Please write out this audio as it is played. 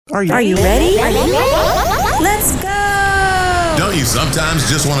Are you ready? Let's go! Don't you sometimes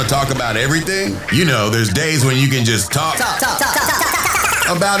just want to talk about everything? You know, there's days when you can just talk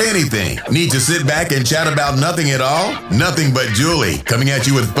about anything. Need to sit back and chat about nothing at all? Nothing But Julie, coming at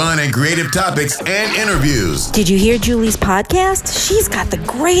you with fun and creative topics and interviews. Did you hear Julie's podcast? She's got the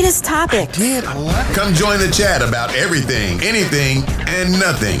greatest topics. Come join the chat about everything, anything, and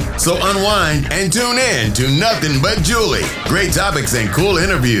nothing. So unwind and tune in to Nothing But Julie. Great topics and cool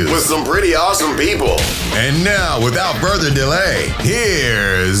interviews with some pretty awesome people. And now, without further delay,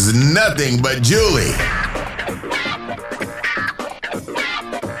 here's Nothing But Julie.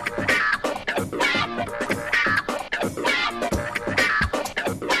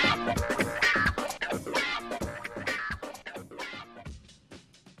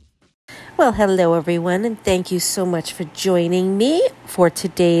 Well, hello, everyone, and thank you so much for joining me for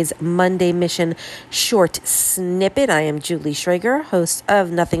today's Monday Mission Short Snippet. I am Julie Schrager, host of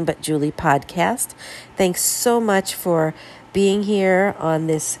Nothing But Julie podcast. Thanks so much for being here on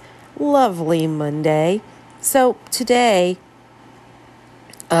this lovely Monday. So today,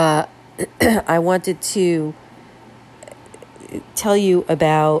 I wanted to tell you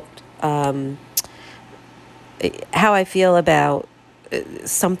about how I feel about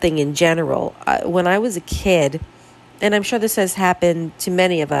something in general. When I was a kid, and I'm sure this has happened to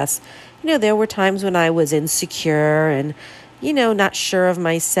many of us, there were times when I was insecure and, not sure of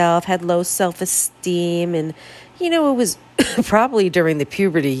myself, had low self-esteem. And, it was probably during the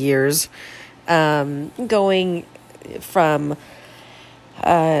puberty years, going from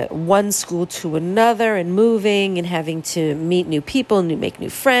one school to another and moving and having to meet new people and make new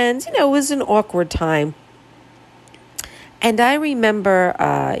friends. It was an awkward time. And I remember,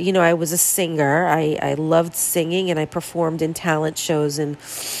 I was a singer. I loved singing, and I performed in talent shows and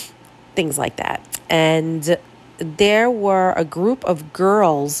things like that. And there were a group of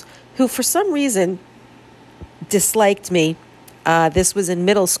girls who, for some reason, disliked me. This was in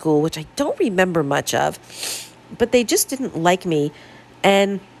middle school, which I don't remember much of. But they just didn't like me.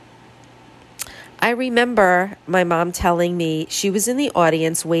 And I remember my mom telling me she was in the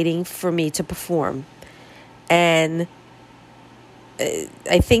audience waiting for me to perform. And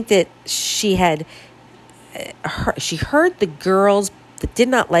I think that she heard the girls that did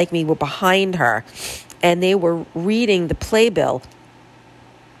not like me were behind her, and they were reading the playbill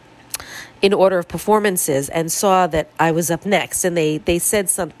in order of performances and saw that I was up next, and they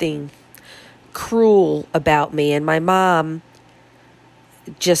said something cruel about me, and my mom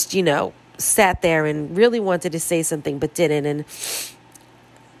just, sat there and really wanted to say something but didn't. And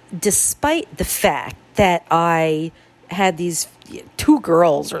despite the fact that I had these 2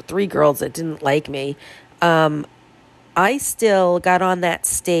 girls or 3 girls that didn't like me, I still got on that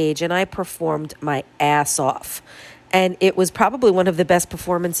stage and I performed my ass off. And it was probably one of the best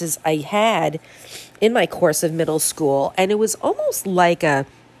performances I had in my course of middle school. And it was almost like a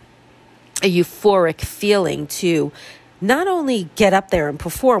euphoric feeling to not only get up there and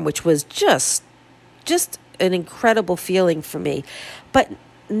perform, which was just an incredible feeling for me, but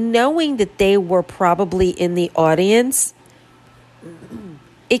knowing that they were probably in the audience,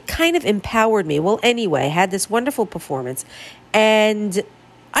 it kind of empowered me. Well, anyway, I had this wonderful performance, and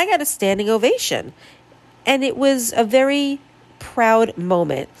I got a standing ovation. And it was a very proud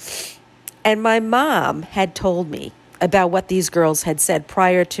moment. And my mom had told me about what these girls had said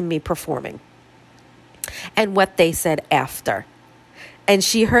prior to me performing and what they said after. And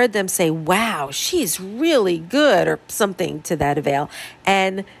she heard them say, "Wow, she's really good," or something to that avail.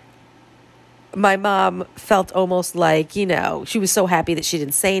 And my mom felt almost like, she was so happy that she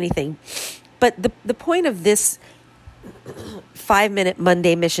didn't say anything. But the point of this 5-minute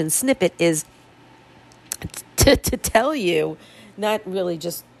Monday Mission snippet is to tell you, not really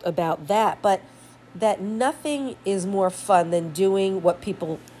just about that, but that nothing is more fun than doing what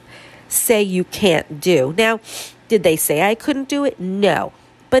people say you can't do. Now, did they say I couldn't do it? No.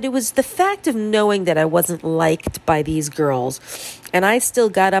 But it was the fact of knowing that I wasn't liked by these girls. And I still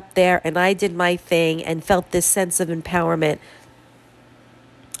got up there and I did my thing and felt this sense of empowerment.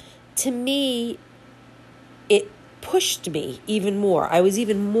 To me, it pushed me even more. I was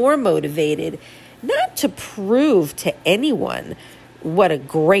even more motivated, not to prove to anyone what a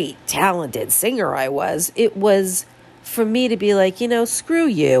great, talented singer I was. It was for me to be like, screw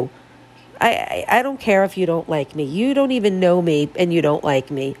you. I don't care if you don't like me. You don't even know me and you don't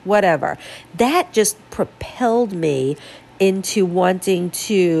like me. Whatever. That just propelled me into wanting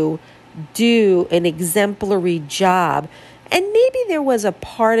to do an exemplary job. And maybe there was a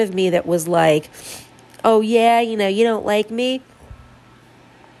part of me that was like, oh yeah, you don't like me.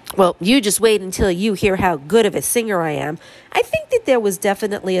 Well, you just wait until you hear how good of a singer I am. I think that there was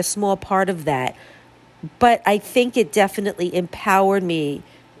definitely a small part of that, but I think it definitely empowered me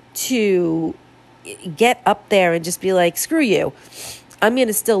to get up there and just be like, screw you. I'm going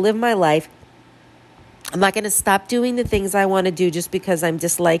to still live my life. I'm not going to stop doing the things I want to do just because I'm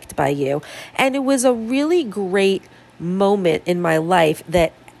disliked by you. And it was a really great moment in my life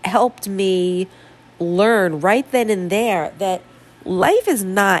that helped me learn right then and there that life is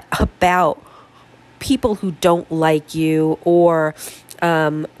not about people who don't like you or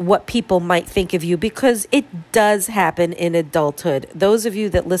what people might think of you, because it does happen in adulthood. Those of you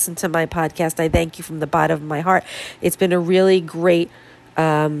that listen to my podcast, I thank you from the bottom of my heart. It's been a really great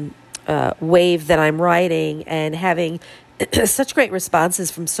wave that I'm riding, and having such great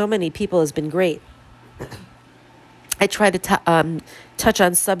responses from so many people has been great. I try to touch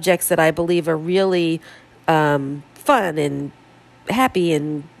on subjects that I believe are really fun and happy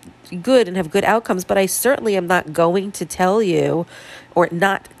and good and have good outcomes, but I certainly am not going to tell you or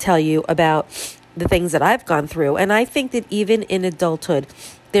not tell you about the things that I've gone through. And I think that even in adulthood,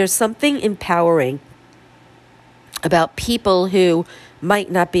 there's something empowering about people who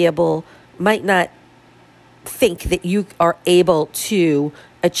might not think that you are able to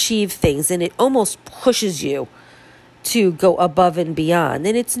achieve things, and it almost pushes you to go above and beyond.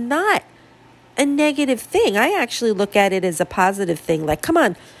 And it's not a negative thing. I actually look at it as a positive thing. Like, come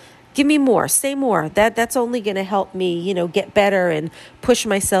on, give me more, say more. That's only going to help me, get better and push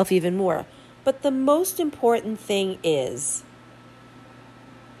myself even more. But the most important thing is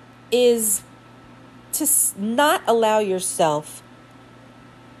to not allow yourself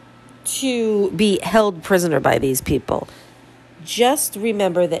to be held prisoner by these people. Just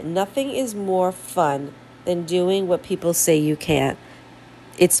remember that nothing is more fun than doing what people say you can't.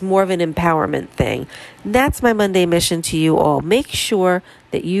 It's more of an empowerment thing. That's my Monday mission to you all. Make sure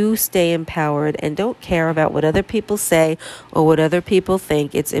that you stay empowered and don't care about what other people say or what other people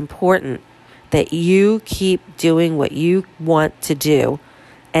think. It's important that you keep doing what you want to do,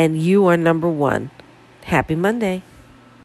 and you are number one. Happy Monday.